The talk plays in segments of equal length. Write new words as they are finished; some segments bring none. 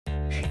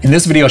In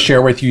this video, I'll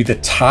share with you the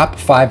top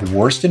 5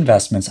 worst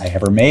investments I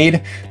ever made.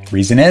 The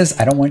reason is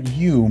I don't want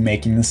you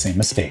making the same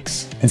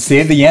mistakes. And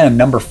stay to the end,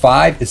 number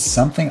 5 is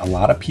something a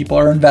lot of people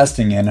are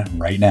investing in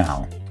right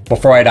now.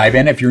 Before I dive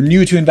in, if you're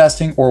new to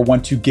investing or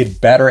want to get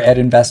better at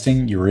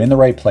investing, you're in the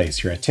right place.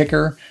 Here at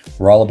Tykr,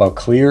 we're all about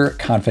clear,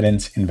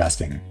 confident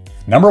investing.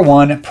 Number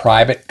 1,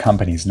 private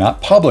companies,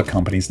 not public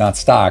companies, not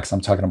stocks.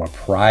 I'm talking about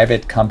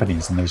private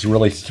companies. And there's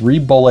really 3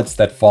 bullets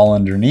that fall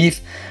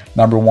underneath.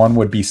 Number 1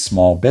 would be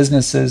small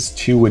businesses,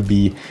 2 would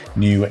be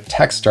new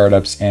tech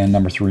startups, and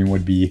number 3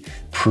 would be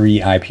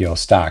pre-IPO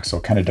stocks.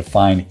 So kind of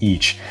define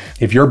each.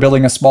 If you're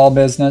building a small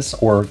business,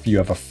 or if you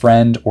have a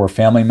friend or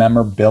family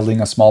member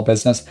building a small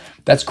business,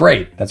 that's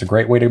great. That's a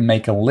great way to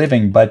make a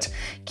living, but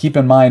keep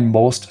in mind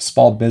most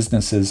small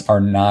businesses are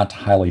not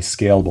highly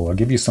scalable. I'll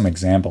give you some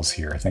examples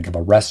here. Think of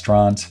a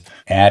restaurant,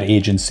 ad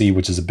agency,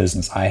 which is a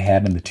business I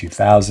had in the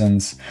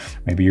 2000s.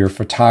 Maybe you're a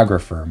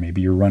photographer,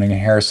 maybe you're running a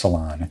hair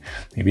salon,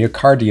 maybe a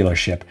car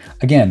dealership.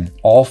 Again,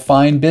 all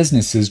fine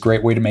businesses,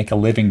 great way to make a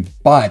living,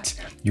 but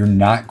you're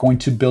not going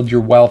to build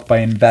your wealth by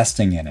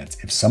investing in it.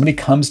 If somebody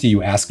comes to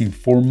you asking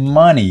for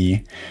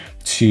money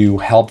to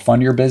help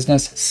fund your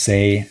business,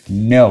 say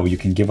no. You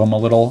can give them a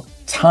little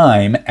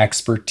time,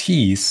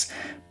 expertise,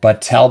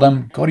 but tell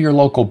them, go to your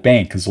local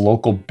bank, because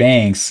local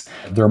banks,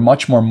 they're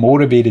much more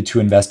motivated to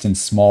invest in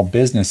small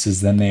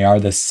businesses than they are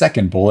the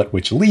second bullet,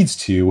 which leads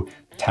to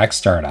tech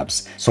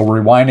startups. So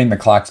rewinding the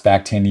clocks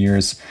back 10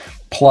 years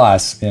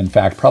plus, in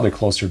fact, probably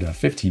closer to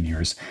 15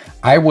 years,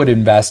 I would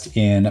invest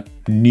in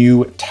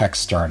new tech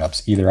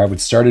startups. Either I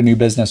would start a new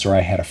business or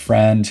I had a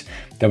friend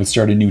that would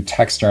start a new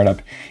tech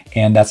startup,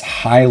 and that's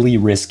highly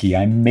risky.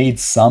 I made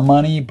some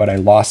money, but I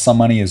lost some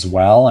money as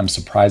well. I'm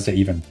surprised I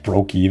even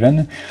broke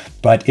even,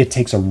 but it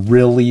takes a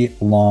really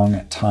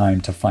long time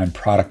to find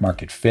product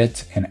market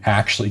fit and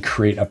actually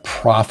create a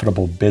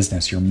profitable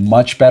business. You're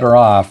much better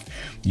off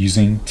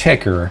using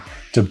Tykr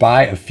to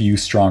buy a few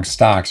strong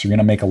stocks. You're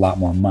gonna make a lot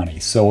more money.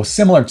 So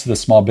similar to the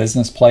small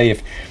business play,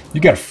 if you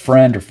got a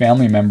friend or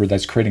family member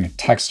that's creating a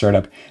tech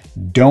startup,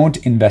 don't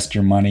invest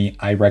your money.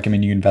 I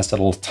recommend you invest a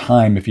little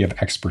time if you have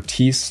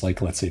expertise,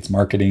 like let's say it's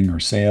marketing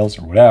or sales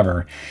or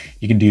whatever,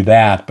 you can do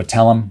that, but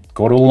tell them,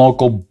 go to a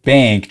local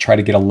bank, try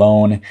to get a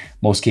loan.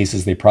 Most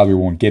cases, they probably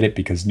won't get it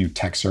because new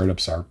tech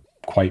startups are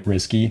quite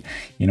risky.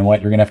 You know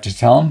what? You're gonna have to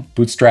tell them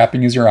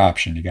bootstrapping is your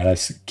option. You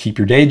gotta keep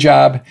your day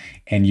job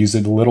and use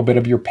a little bit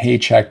of your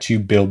paycheck to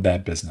build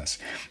that business.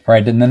 All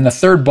right, and then the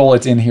third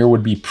bullet in here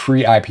would be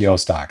pre-IPO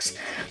stocks.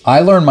 I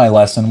learned my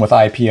lesson with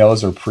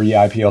IPOs or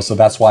pre-IPO, so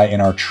that's why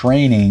in our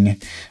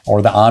training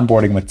or the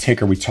onboarding with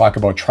Tykr, we talk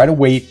about try to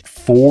wait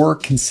 4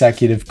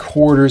 consecutive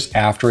quarters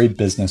after a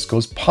business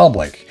goes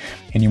public.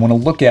 And you want to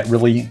look at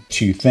really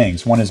 2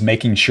 things. One is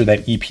making sure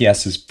that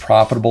EPS is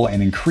profitable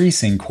and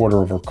increasing quarter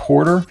over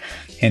quarter.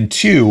 And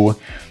 2,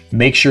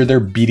 make sure they're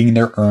beating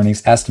their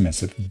earnings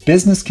estimates. If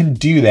business can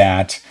do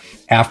that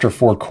after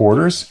 4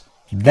 quarters,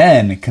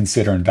 then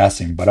consider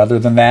investing. But other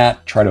than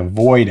that, try to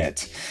avoid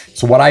it.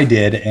 So what I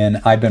did,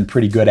 and I've been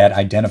pretty good at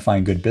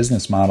identifying good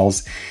business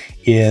models,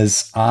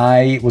 is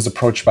I was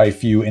approached by a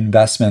few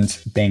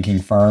investment banking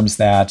firms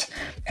that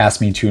asked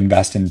me to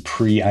invest in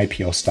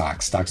pre-IPO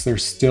stocks. Stocks that are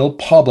still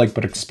public,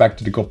 but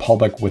expected to go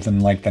public within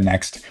like the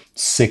next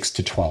 6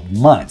 to 12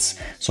 months.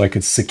 So I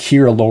could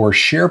secure a lower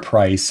share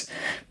price.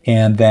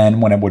 And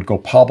then when it would go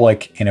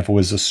public, and if it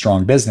was a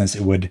strong business,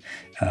 it would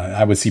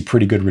I would see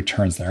pretty good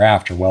returns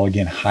thereafter. Well,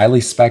 again,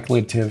 highly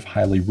speculative,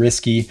 highly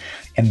risky.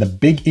 And the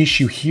big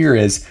issue here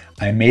is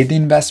I made the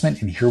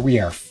investment and here we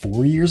are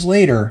 4 years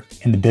later,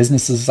 and the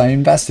businesses I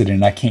invested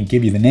in, I can't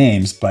give you the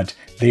names, but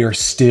they are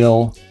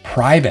still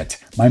private.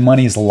 My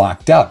money is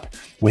locked up.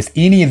 With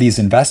any of these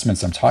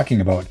investments I'm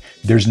talking about,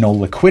 there's no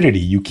liquidity.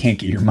 You can't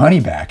get your money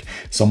back.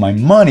 So my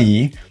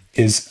money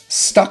is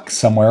stuck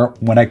somewhere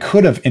when I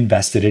could have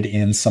invested it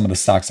in some of the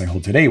stocks I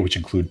hold today, which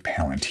include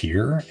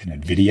Palantir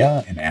and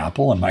Nvidia and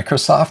Apple and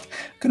Microsoft.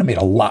 I could have made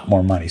a lot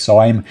more money. So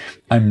I'm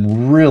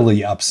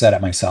really upset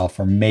at myself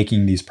for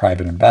making these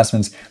private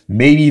investments.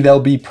 Maybe they'll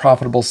be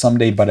profitable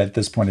someday, but at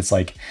this point,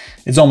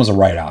 it's almost a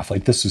write-off.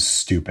 Like, this is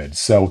stupid.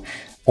 So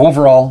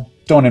overall,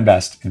 don't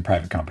invest in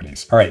private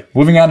companies. All right,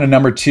 moving on to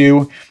number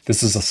 2.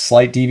 This is a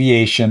slight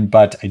deviation,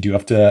 but I do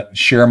have to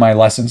share my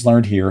lessons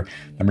learned here.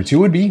 Number 2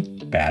 would be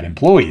bad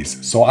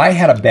employees. So I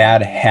had a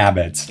bad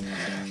habit,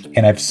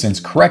 and I've since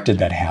corrected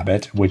that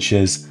habit, which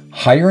is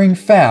hiring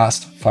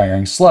fast,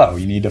 firing slow.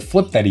 You need to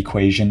flip that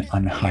equation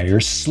on hire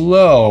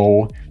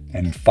slow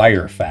and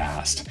fire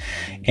fast.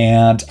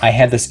 And I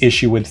had this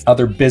issue with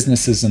other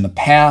businesses in the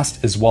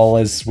past, as well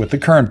as with the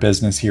current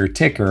business here at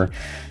Tykr.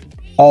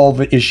 All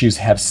the issues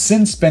have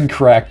since been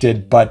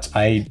corrected, but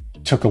I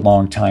took a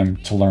long time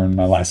to learn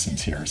my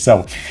lessons here.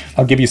 So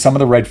I'll give you some of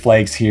the red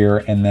flags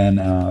here and then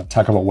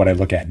talk about what I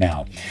look at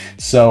now.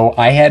 So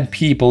I had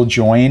people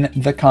join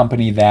the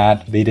company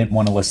that they didn't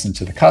want to listen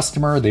to the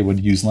customer. They would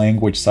use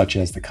language such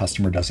as the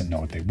customer doesn't know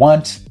what they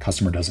want,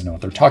 customer doesn't know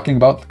what they're talking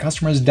about, the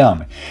customer is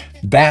dumb.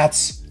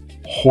 That's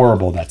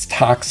horrible. That's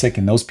toxic,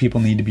 and those people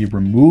need to be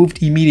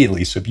removed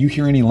immediately. So if you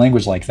hear any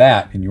language like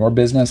that in your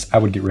business, I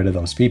would get rid of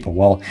those people.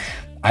 Well,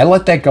 I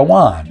let that go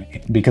on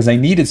because I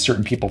needed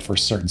certain people for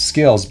certain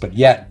skills, but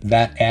yet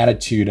that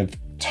attitude of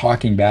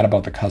talking bad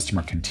about the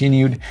customer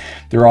continued.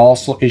 There are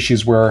also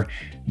issues where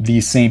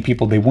these same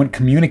people, they wouldn't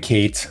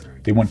communicate,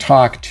 they wouldn't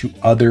talk to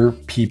other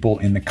people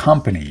in the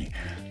company.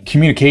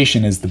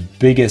 Communication is the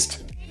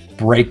biggest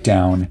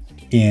breakdown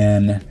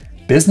in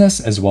business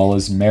as well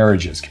as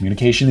marriages.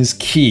 Communication is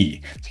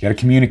key. So you got to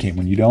communicate.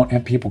 When you don't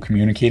have people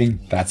communicating,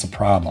 that's a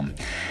problem.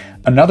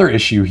 Another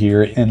issue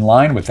here in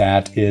line with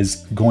that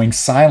is going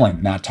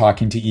silent, not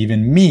talking to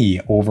even me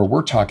over,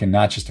 we're talking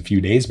not just a few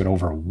days, but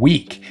over a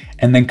week,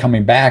 and then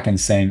coming back and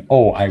saying,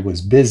 oh, I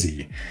was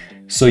busy.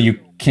 So you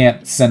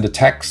can't send a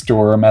text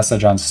or a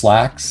message on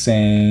Slack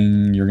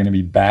saying you're going to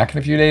be back in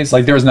a few days.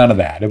 Like, there was none of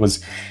that. It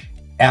was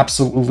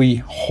absolutely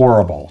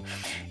horrible.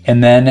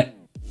 And then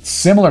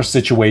similar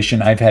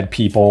situation, I've had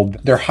people,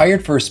 they're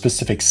hired for a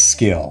specific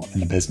skill in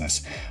the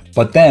business,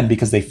 but then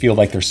because they feel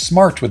like they're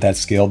smart with that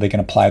skill, they can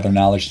apply their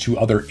knowledge to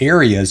other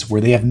areas where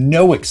they have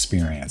no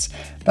experience.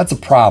 That's a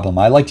problem.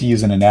 I like to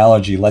use an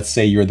analogy. Let's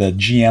say you're the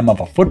GM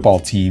of a football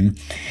team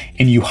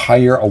and you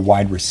hire a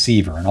wide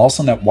receiver, and all of a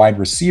sudden that wide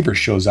receiver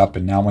shows up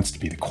and now wants to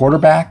be the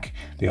quarterback.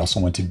 They also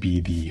want to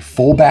be the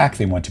fullback.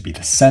 They want to be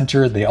the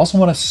center. They also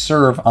want to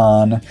serve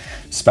on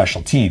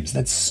special teams.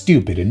 That's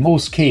stupid. In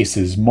most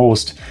cases,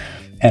 most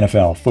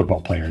NFL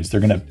football players, they're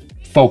going to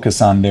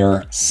focus on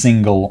their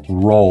single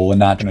role and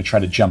not going to try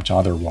to jump to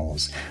other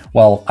roles.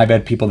 Well, I've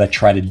had people that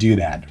try to do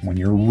that. When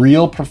you're a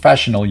real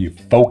professional, you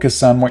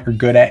focus on what you're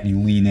good at and you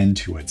lean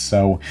into it.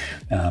 So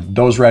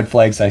those red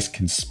flags I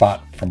can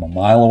spot from a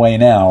mile away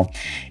now.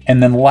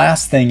 And then the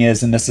last thing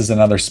is, and this is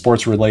another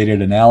sports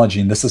related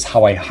analogy, and this is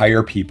how I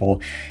hire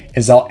people,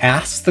 is I'll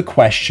ask the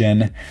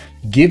question,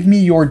 give me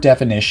your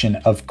definition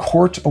of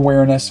court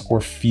awareness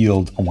or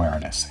field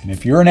awareness. And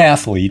if you're an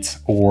athlete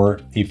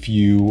or if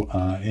you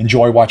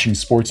enjoy watching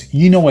sports,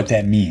 you know what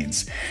that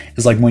means.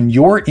 It's like when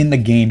you're in the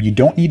game, you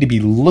don't need to be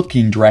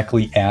looking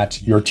directly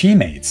at your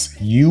teammates.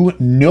 You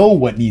know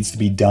what needs to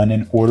be done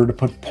in order to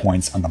put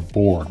points on the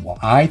board. Well,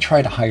 I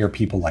try to hire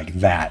people like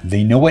that.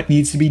 They know what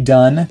needs to be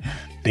done.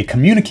 They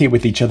communicate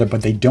with each other,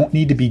 but they don't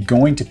need to be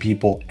going to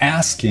people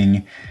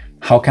asking,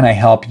 how can I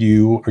help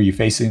you? Are you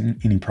facing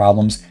any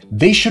problems?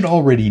 They should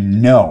already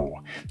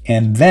know,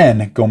 and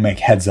then go make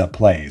heads up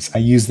plays. I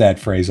use that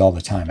phrase all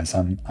the time.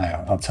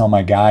 I'll tell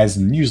my guys,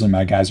 and usually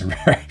my guys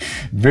are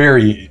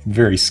very,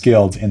 very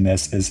skilled in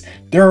this, is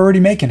they're already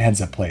making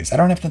heads up plays. I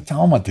don't have to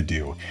tell them what to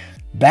do.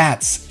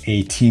 That's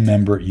a team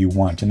member you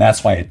want. And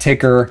that's why at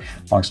Tykr,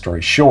 long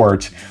story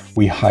short,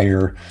 we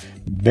hire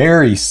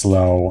very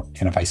slow.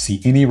 And if I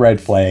see any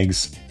red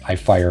flags, I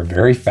fire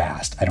very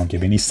fast. I don't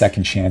give any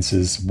second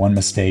chances. One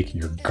mistake,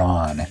 you're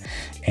gone.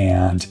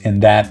 And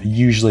that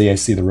usually I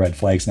see the red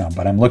flags now,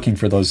 but I'm looking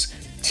for those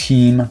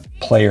team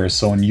players.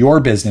 So in your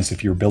business,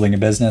 if you're building a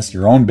business,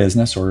 your own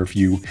business, or if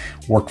you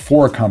work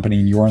for a company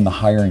and you're in the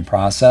hiring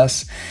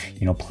process,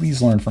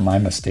 please learn from my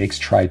mistakes.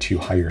 Try to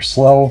hire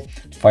slow,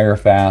 fire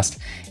fast.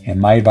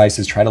 And my advice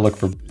is try to look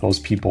for those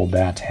people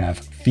that have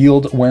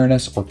field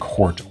awareness or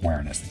court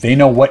awareness. They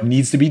know what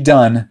needs to be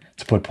done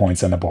to put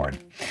points on the board.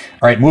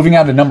 All right, moving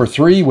on to number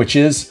 3, which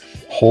is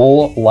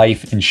whole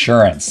life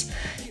insurance.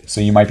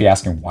 So you might be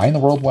asking, why in the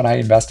world would I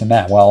invest in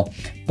that? Well,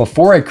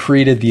 before I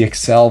created the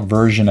Excel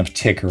version of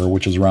Tykr,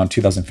 which was around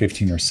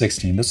 2015 or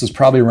 16, this was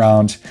probably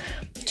around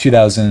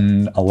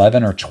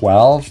 2011 or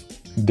 12,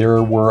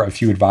 there were a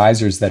few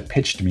advisors that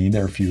pitched me.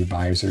 There are a few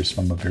advisors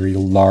from a very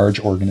large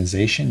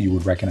organization. You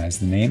would recognize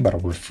the name, but I'll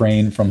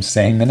refrain from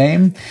saying the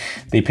name.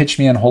 They pitched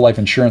me on whole life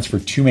insurance for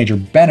 2 major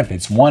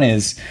benefits. One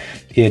is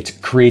it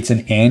creates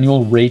an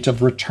annual rate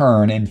of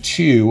return. And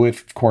 2,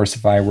 of course,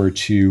 if I were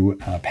to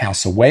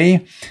pass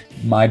away,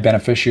 my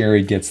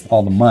beneficiary gets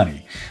all the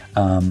money.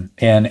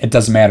 And it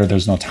doesn't matter.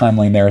 There's no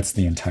timeline there. It's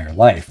the entire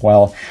life.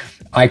 Well,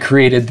 I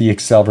created the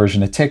Excel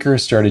version of Tykr,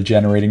 started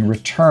generating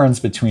returns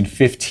between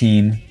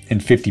 15 and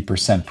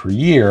 50% per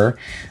year.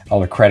 All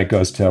the credit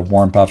goes to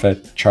Warren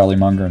Buffett, Charlie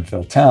Munger, and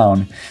Phil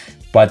Town.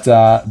 But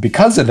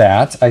because of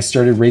that, I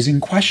started raising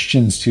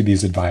questions to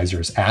these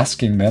advisors,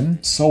 asking them,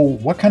 so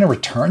what kind of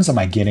returns am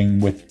I getting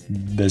with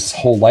this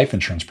whole life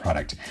insurance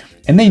product?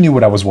 And they knew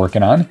what I was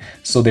working on,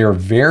 so they were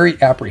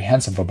very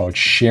apprehensive about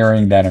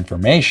sharing that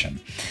information.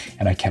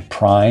 And I kept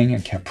prying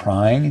and kept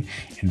prying.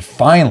 And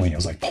finally, it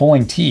was like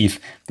pulling teeth.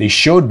 They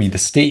showed me the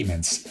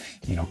statements,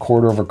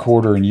 quarter over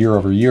quarter and year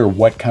over year,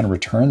 what kind of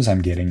returns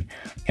I'm getting.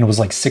 And it was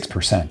like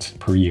 6%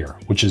 per year,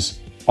 which is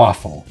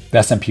awful. The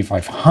S&P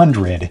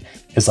 500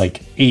 is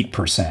like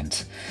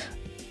 8%.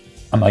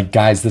 I'm like,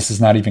 guys, this is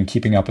not even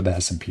keeping up with the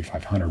S&P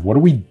 500. What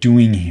are we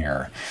doing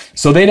here?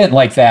 So they didn't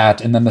like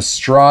that. And then the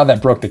straw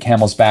that broke the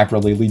camel's back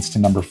really leads to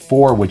number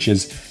 4, which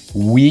is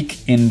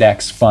weak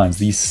index funds.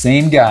 These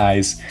same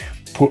guys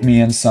put me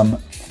in some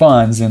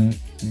funds, and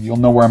you'll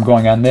know where I'm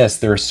going on this.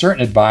 There are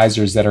certain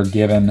advisors that are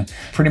given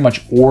pretty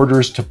much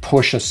orders to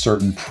push a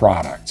certain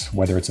product,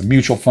 whether it's a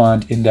mutual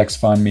fund, index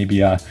fund, maybe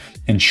an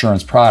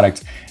insurance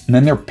product, and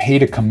then they're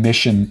paid a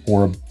commission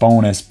or a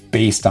bonus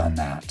based on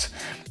that.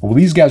 Well,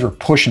 these guys were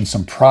pushing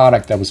some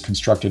product that was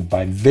constructed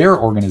by their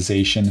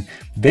organization.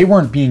 They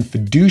weren't being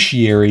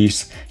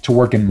fiduciaries to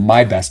work in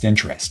my best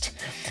interest.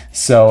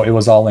 So it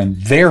was all in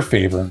their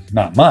favor,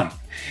 not mine.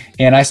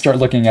 And I start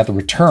looking at the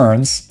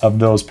returns of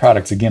those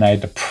products. Again, I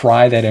had to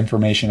pry that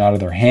information out of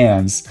their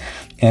hands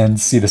and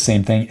see the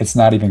same thing. It's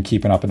not even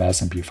keeping up with the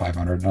S&P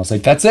 500. And I was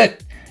like, that's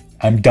it.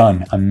 I'm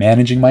done. I'm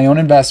managing my own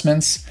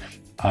investments.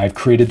 I've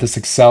created this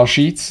Excel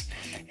sheets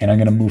and I'm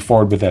going to move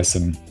forward with this.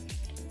 And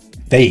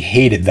they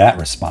hated that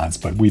response,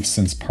 but we've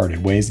since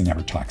parted ways and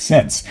never talked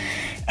since.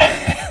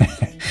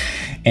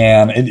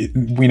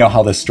 And we know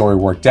how this story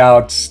worked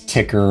out.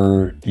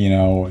 Tykr,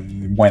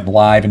 went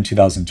live in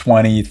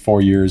 2020,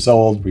 4 years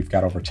old. We've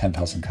got over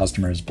 10,000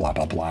 customers, blah,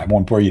 blah, blah. I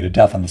won't bore you to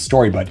death on the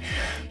story, but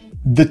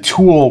the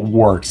tool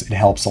works. It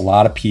helps a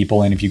lot of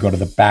people. And if you go to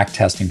the back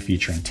testing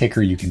feature in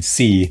Tykr, you can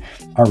see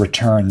our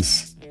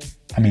returns.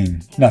 I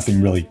mean,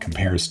 nothing really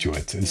compares to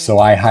it. So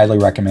I highly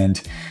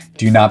recommend,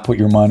 do not put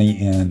your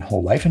money in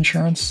whole life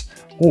insurance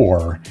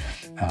or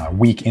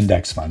weak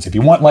index funds. If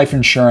you want life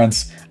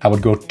insurance, I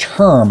would go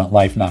term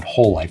life, not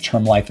whole life.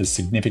 Term life is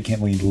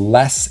significantly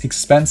less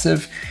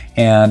expensive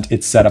and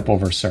it's set up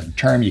over a certain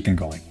term. You can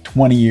go like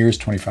 20 years,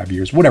 25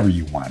 years, whatever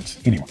you want.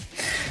 Anyway,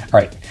 all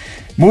right,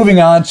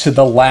 moving on to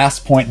the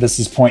last point. This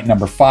is point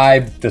number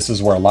 5. This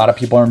is where a lot of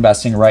people are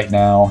investing right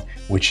now,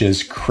 which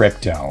is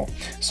crypto.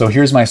 So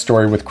here's my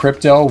story with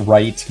crypto.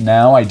 Right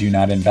now, I do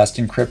not invest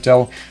in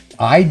crypto.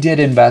 I did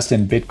invest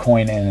in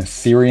Bitcoin and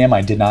Ethereum.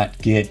 I did not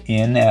get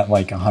in at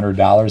like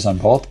 $100 on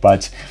both,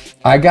 but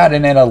I got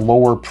in at a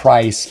lower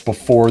price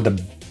before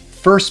the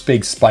first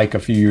big spike a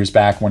few years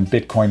back when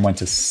Bitcoin went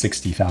to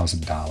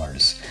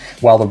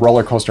 $60,000. Well, the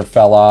roller coaster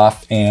fell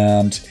off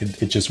and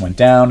it just went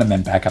down and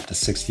then back up to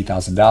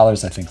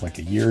 $60,000, I think like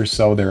a year or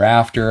so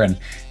thereafter. And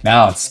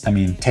now it's,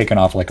 taken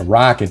off like a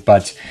rocket.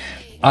 But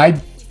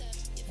I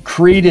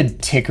created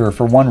Tykr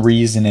for one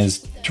reason,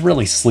 is to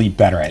really sleep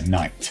better at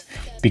night.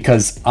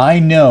 Because I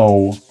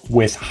know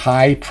with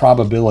high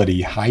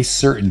probability, high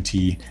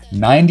certainty,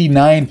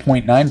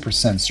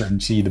 99.9%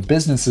 certainty, the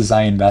businesses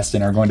I invest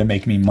in are going to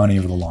make me money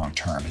over the long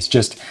term. It's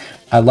just,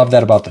 I love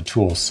that about the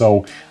tool.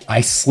 So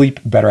I sleep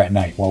better at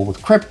night. Well,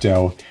 with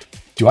crypto,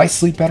 do I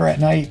sleep better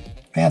at night?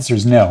 The answer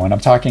is no. And I'm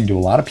talking to a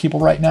lot of people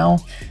right now.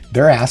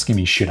 They're asking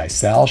me, should I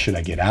sell? Should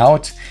I get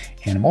out?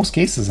 And in most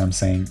cases, I'm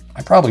saying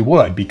I probably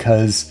would,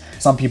 because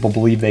some people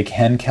believe they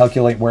can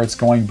calculate where it's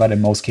going, but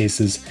in most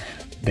cases,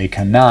 they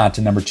cannot.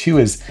 And number 2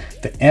 is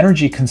the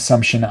energy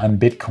consumption on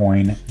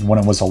Bitcoin, when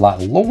it was a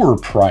lot lower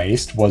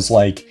priced, was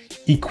like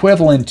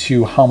equivalent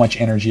to how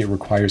much energy it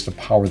requires to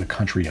power the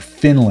country of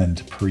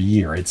Finland per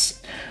year.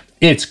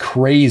 It's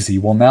crazy.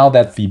 Well, now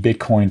that the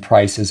Bitcoin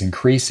price is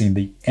increasing,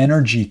 the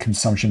energy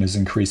consumption is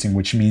increasing,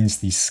 which means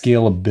the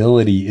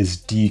scalability is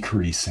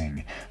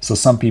decreasing. So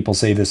some people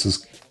say this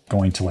is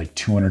going to like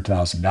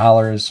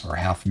 $200,000 or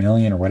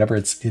 $500,000 or whatever.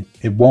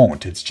 It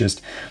won't. It's just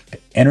the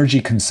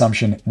energy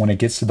consumption. When it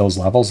gets to those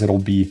levels, it'll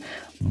be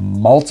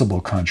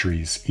multiple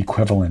countries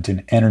equivalent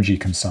in energy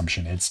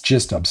consumption. It's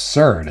just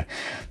absurd.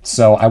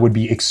 So I would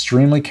be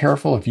extremely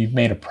careful if you've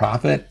made a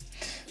profit.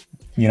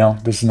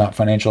 This is not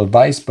financial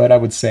advice, but I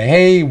would say,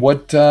 hey,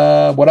 what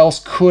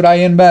else could I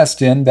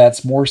invest in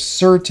that's more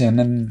certain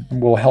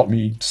and will help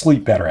me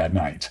sleep better at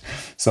night?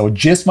 So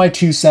just my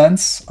 2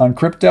 cents on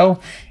crypto.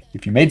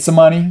 If you made some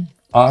money,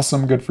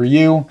 awesome, good for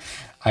you.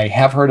 I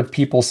have heard of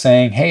people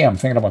saying, hey, I'm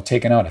thinking about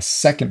taking out a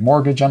second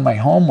mortgage on my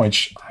home,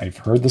 which I've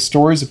heard the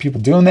stories of people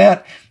doing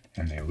that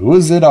and they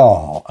lose it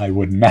all. I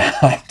would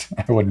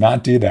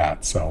not do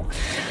that. So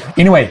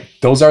anyway,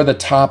 those are the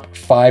top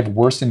 5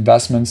 worst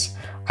investments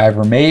I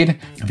ever made.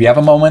 If you have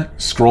a moment,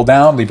 scroll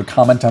down, leave a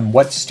comment on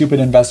what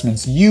stupid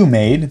investments you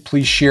made.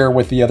 Please share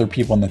with the other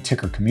people in the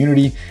Tykr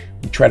community.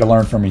 We try to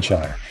learn from each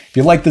other. If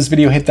you like this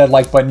video, hit that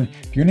like button.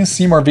 If you're gonna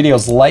see more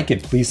videos like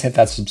it, please hit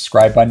that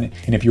subscribe button.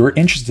 And if you're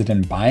interested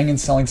in buying and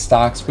selling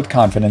stocks with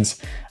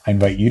confidence, I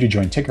invite you to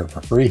join Tykr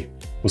for free.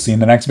 We'll see you in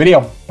the next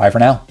video. Bye for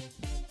now.